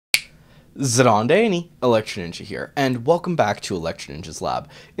Zidane, Electro Ninja here, and welcome back to Electro Ninja's Lab.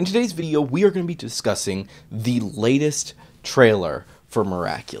 In today's video, we are going to be discussing the latest trailer for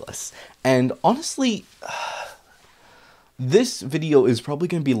Miraculous. And honestly, this video is probably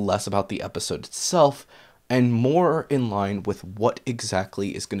going to be less about the episode itself, and more in line with what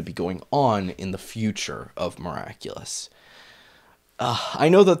exactly is going to be going on in the future of Miraculous. I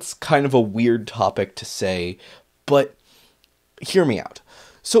know that's kind of a weird topic to say, but hear me out.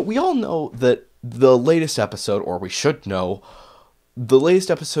 So we all know that the latest episode, or we should know, the latest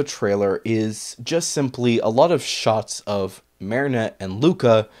episode trailer is just simply a lot of shots of Marinette and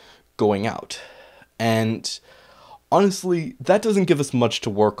Luca going out. And honestly, that doesn't give us much to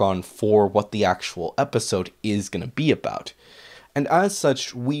work on for what the actual episode is going to be about. And as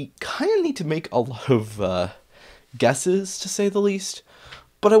such, we kind of need to make a lot of guesses, to say the least.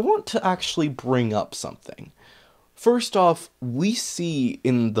 But I want to actually bring up something. First off, we see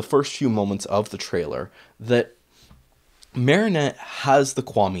in the first few moments of the trailer that Marinette has the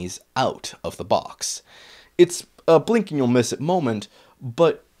Kwamis out of the box. It's a blink and you'll miss it moment,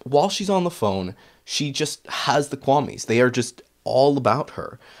 but while she's on the phone, she just has the Kwamis. They are just all about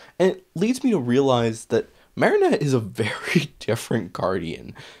her. And it leads me to realize that Marinette is a very different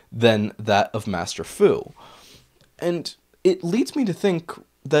guardian than that of Master Fu. And it leads me to think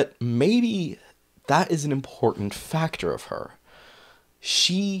that maybe that is an important factor of her.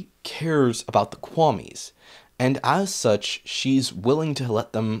 She cares about the Kwamis, and as such, she's willing to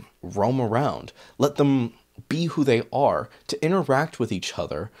let them roam around, let them be who they are, to interact with each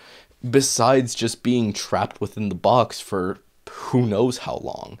other, besides just being trapped within the box for who knows how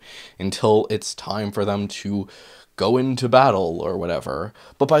long, until it's time for them to go into battle or whatever.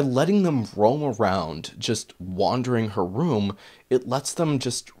 But by letting them roam around, just wandering her room, it lets them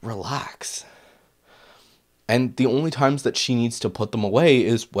just relax. And the only times that she needs to put them away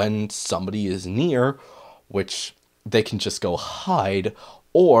is when somebody is near, which they can just go hide,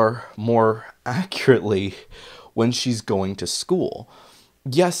 or more accurately, when she's going to school.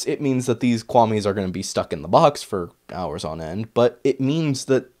 Yes, it means that these Kwamis are going to be stuck in the box for hours on end, but it means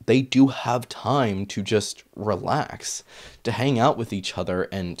that they do have time to just relax, to hang out with each other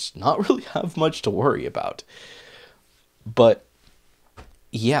and not really have much to worry about. But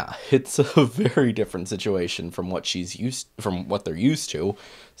yeah, it's a very different situation from what they're used to.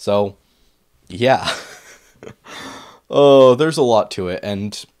 So, yeah. Oh, there's a lot to it,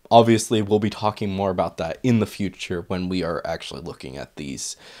 and obviously we'll be talking more about that in the future when we are actually looking at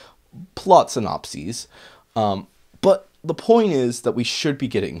these plot synopses. But the point is that we should be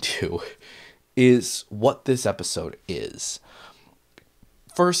getting to is what this episode is.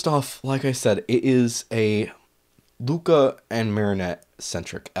 First off, like I said, it is a Luca and Marinette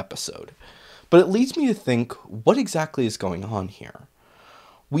centric episode. But it leads me to think, what exactly is going on here?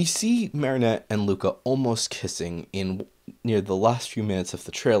 We see Marinette and Luca almost kissing in near the last few minutes of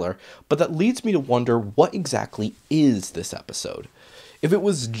the trailer, but that leads me to wonder, what exactly is this episode? If it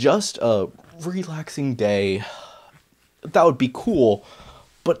was just a relaxing day, that would be cool,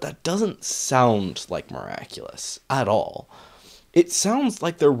 but that doesn't sound like Miraculous at all. It sounds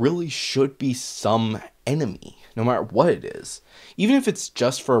like there really should be some enemy, no matter what it is. Even if it's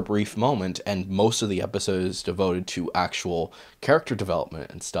just for a brief moment, and most of the episode is devoted to actual character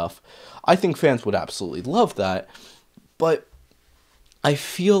development and stuff, I think fans would absolutely love that, but I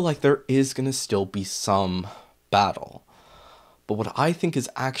feel like there is going to still be some battle. But what I think is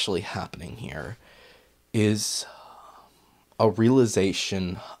actually happening here is a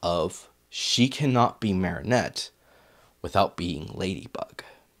realization of she cannot be Marinette without being Ladybug.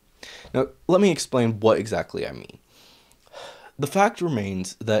 Now, let me explain what exactly I mean. The fact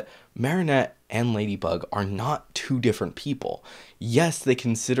remains that Marinette and Ladybug are not two different people. Yes, they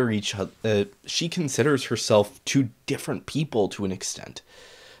consider each other, she considers herself two different people to an extent.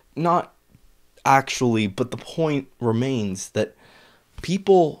 Not actually, but the point remains that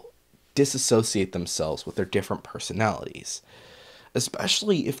people disassociate themselves with their different personalities.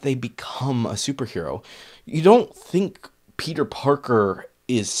 Especially if they become a superhero. You don't think Peter Parker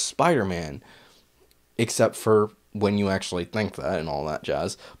is Spider-Man, except for when you actually think that and all that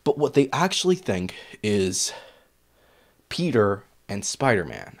jazz. But what they actually think is Peter and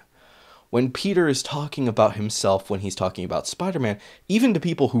Spider-Man. When Peter is talking about himself, when he's talking about Spider-Man, even to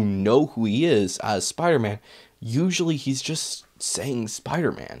people who know who he is as Spider-Man, usually he's just saying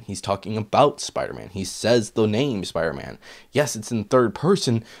Spider-Man. He's talking about Spider-Man. He says the name Spider-Man. Yes, it's in third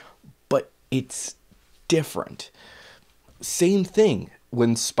person, but it's different. Same thing.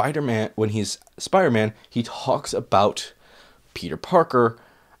 When he's Spider-Man, he talks about Peter Parker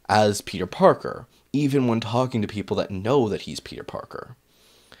as Peter Parker, even when talking to people that know that he's Peter Parker.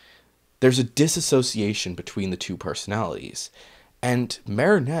 There's a disassociation between the two personalities. And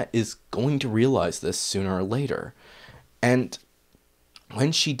Marinette is going to realize this sooner or later. And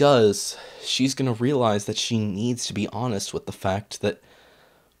when she does, she's going to realize that she needs to be honest with the fact that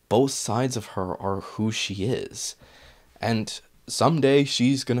both sides of her are who she is. And someday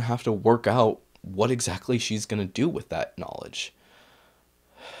she's going to have to work out what exactly she's going to do with that knowledge.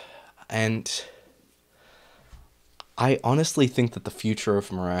 And I honestly think that the future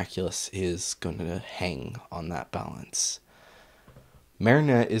of Miraculous is going to hang on that balance.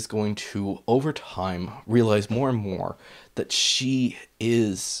 Marinette is going to, over time, realize more and more that she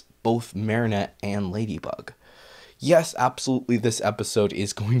is both Marinette and Ladybug. Yes, absolutely, this episode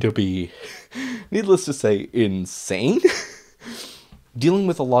is going to be, needless to say, insane. Dealing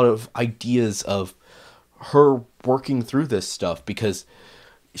with a lot of ideas of her working through this stuff, because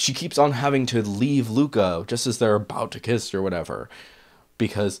she keeps on having to leave Luca just as they're about to kiss or whatever.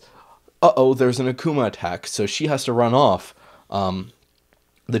 Because, there's an Akuma attack, so she has to run off.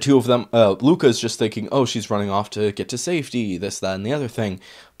 The two of them, Luca's just thinking, she's running off to get to safety, this, that, and the other thing.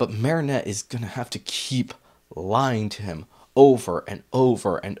 But Marinette is going to have to keep lying to him over and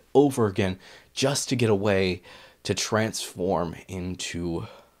over and over again just to get away to transform into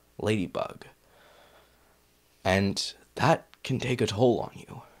Ladybug. And that can take a toll on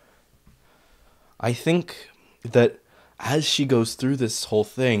you. I think that as she goes through this whole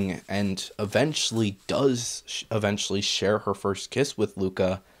thing and eventually share her first kiss with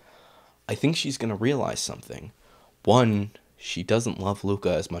Luca, I think she's going to realize something. One, she doesn't love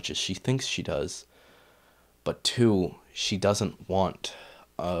Luca as much as she thinks she does. But two, she doesn't want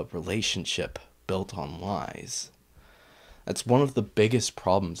a relationship built on lies. That's one of the biggest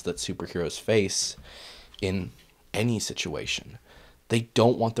problems that superheroes face in any situation. They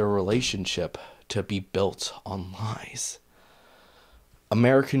don't want their relationship to be built on lies.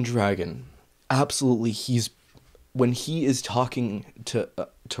 American Dragon, absolutely, when he is talking to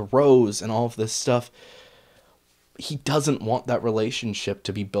Rose and all of this stuff, he doesn't want that relationship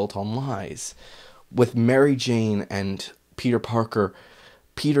to be built on lies. With Mary Jane and Peter Parker,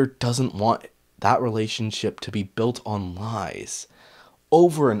 Peter doesn't want that relationship to be built on lies.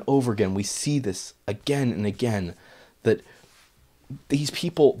 Over and over again, we see this again and again, that these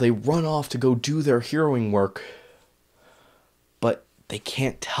people, they run off to go do their heroing work, but they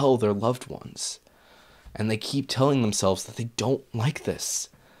can't tell their loved ones. And they keep telling themselves that they don't like this.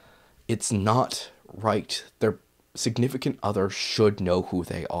 It's not right. Their significant other should know who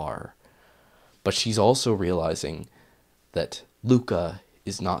they are. But she's also realizing that Luca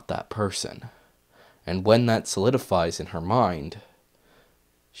is not that person. And when that solidifies in her mind,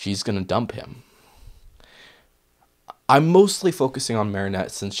 she's going to dump him. I'm mostly focusing on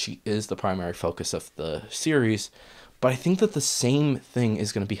Marinette since she is the primary focus of the series, but I think that the same thing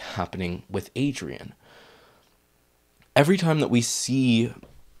is going to be happening with Adrian. Every time that we see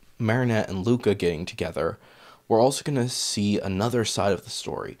Marinette and Luca getting together, we're also going to see another side of the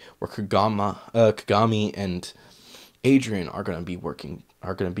story where Kagami and Adrian are going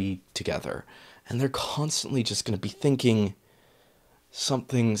to be together, and they're constantly just going to be thinking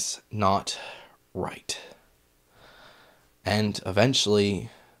something's not right. And eventually,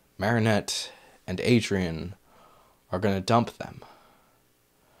 Marinette and Adrian are going to dump them.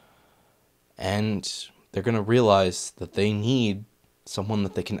 And they're going to realize that they need someone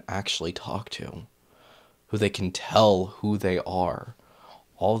that they can actually talk to, who they can tell who they are,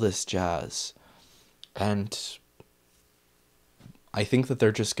 all this jazz. And I think that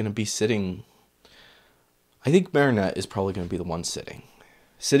they're just going to be sitting. I think Marinette is probably going to be the one sitting,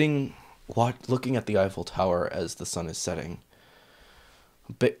 looking at the Eiffel Tower as the sun is setting,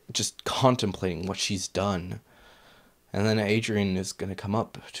 a bit just contemplating what she's done. And then Adrian is going to come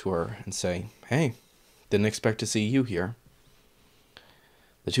up to her and say, "Hey, didn't expect to see you here."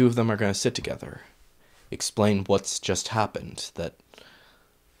 The two of them are going to sit together, explain what's just happened, that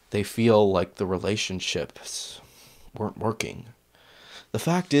they feel like the relationships weren't working. The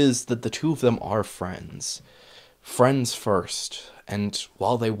fact is that the two of them are friends first, and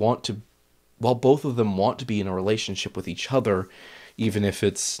while both of them want to be in a relationship with each other, even if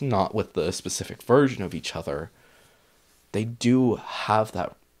it's not with the specific version of each other, they do have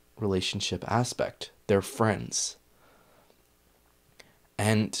that relationship aspect. They're friends.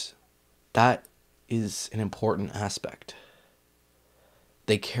 And that is an important aspect.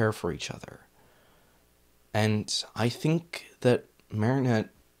 They care for each other. And I think that Marinette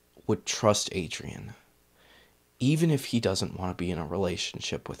would trust Adrian, even if he doesn't want to be in a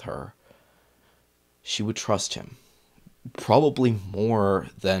relationship with her. She would trust him, probably more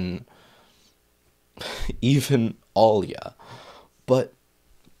than even Alia. But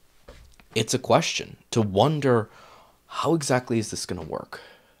it's a question to wonder, how exactly is this going to work?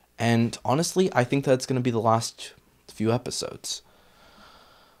 And honestly, I think that's going to be the last few episodes.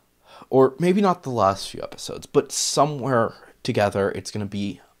 Or maybe not the last few episodes, but somewhere together it's going to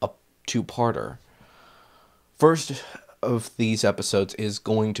be a two-parter. First of these episodes is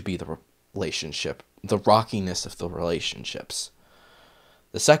going to be the relationship, the rockiness of the relationships.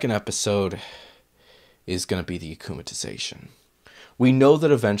 The second episode is going to be the akumatization. We know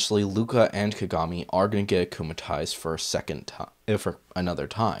that eventually Luka and Kagami are going to get akumatized for another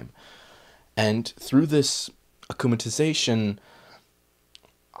time. And through this akumatization,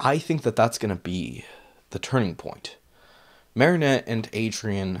 I think that that's going to be the turning point. Marinette and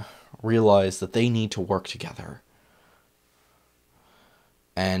Adrian realize that they need to work together.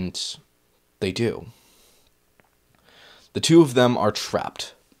 And they do. The two of them are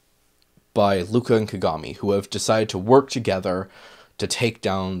trapped by Luka and Kagami, who have decided to work together to take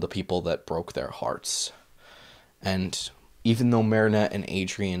down the people that broke their hearts. And even though Marinette and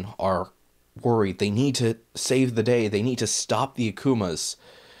Adrian are worried, they need to save the day, they need to stop the Akumas,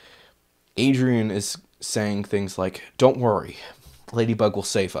 Adrian is saying things like, "Don't worry, Ladybug will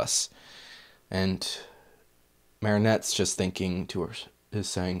save us." And Marinette's just thinking to her, is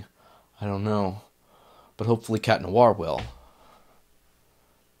saying, "I don't know, but hopefully Cat Noir will."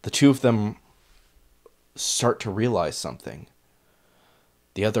 The two of them start to realize something.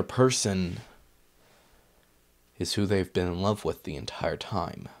 The other person is who they've been in love with the entire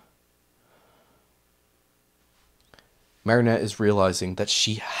time. Marinette is realizing that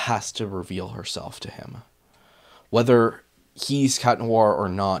she has to reveal herself to him. Whether he's Cat Noir or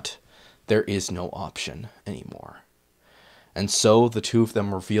not, there is no option anymore. And so the two of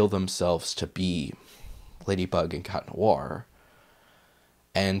them reveal themselves to be Ladybug and Cat Noir.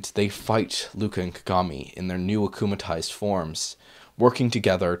 And they fight Luka and Kagami in their new akumatized forms, working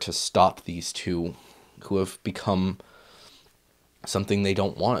together to stop these two who have become something they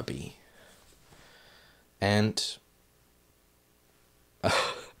don't want to be. And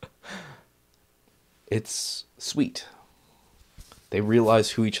it's sweet. They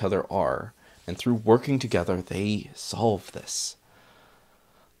realize who each other are, and through working together, they solve this.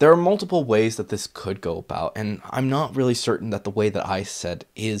 There are multiple ways that this could go about, and I'm not really certain that the way that I said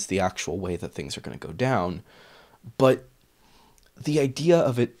is the actual way that things are going to go down, but the idea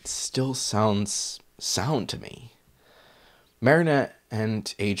of it still sounds sound to me. Marinette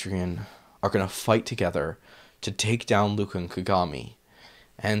and Adrian are going to fight together to take down Luka and Kagami,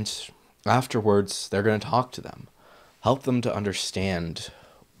 and afterwards they're going to talk to them, help them to understand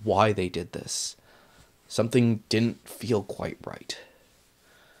why they did this. Something didn't feel quite right.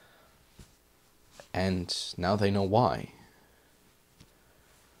 And now they know why.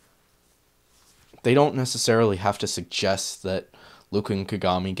 They don't necessarily have to suggest that Luka and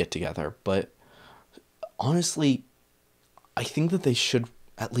Kagami get together, but honestly, I think that they should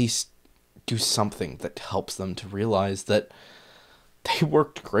at least do something that helps them to realize that they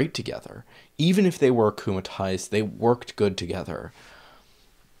worked great together. Even if they were akumatized, they worked good together.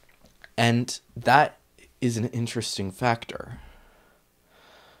 And that is an interesting factor.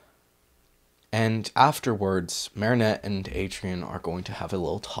 And afterwards, Marinette and Adrian are going to have a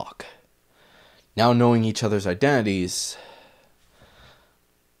little talk. Now knowing each other's identities,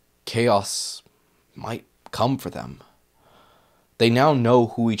 chaos might come for them. They now know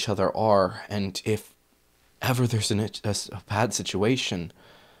who each other are, and if ever there's a bad situation,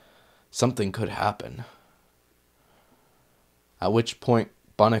 something could happen. At which point,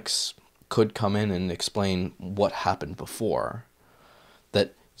 Bunnix could come in and explain what happened before.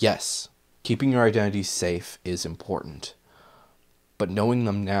 That, yes, keeping your identities safe is important, but knowing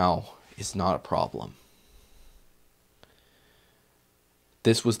them now is not a problem.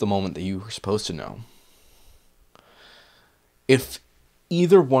 This was the moment that you were supposed to know. If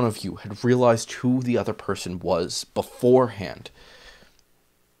either one of you had realized who the other person was beforehand,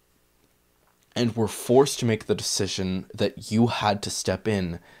 and were forced to make the decision that you had to step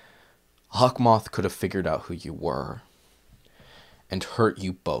in, Hawkmoth could have figured out who you were, and hurt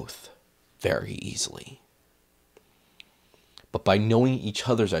you both very easily. But by knowing each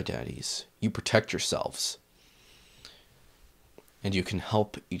other's identities, you protect yourselves, and you can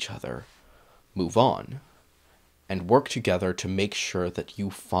help each other move on, and work together to make sure that you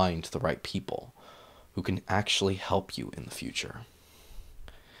find the right people who can actually help you in the future.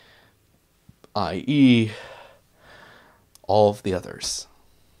 I.e., all of the others.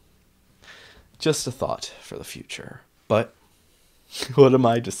 Just a thought for the future. But what am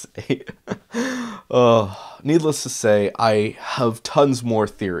I to say? Needless to say, I have tons more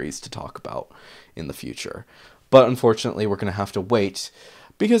theories to talk about in the future. But unfortunately, we're going to have to wait.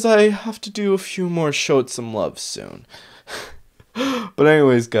 because I have to do a few more Show It Some Love soon. But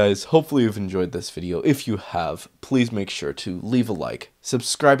anyways, guys, hopefully you've enjoyed this video. If you have, please make sure to leave a like,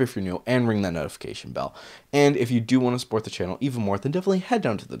 subscribe if you're new, and ring that notification bell. And if you do want to support the channel even more, then definitely head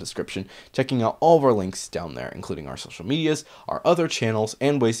down to the description, checking out all of our links down there, including our social medias, our other channels,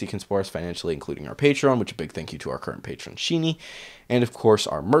 and ways you can support us financially, including our Patreon, which a big thank you to our current patron, Sheeny, and of course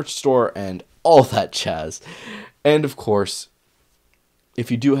our merch store, and all that jazz. And of course, if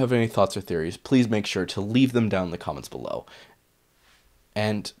you do have any thoughts or theories, please make sure to leave them down in the comments below.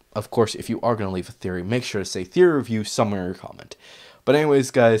 And, of course, if you are going to leave a theory, make sure to say theory review somewhere in your comment. But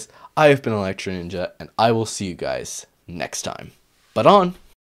anyways, guys, I have been Electro Ninja, and I will see you guys next time. But on!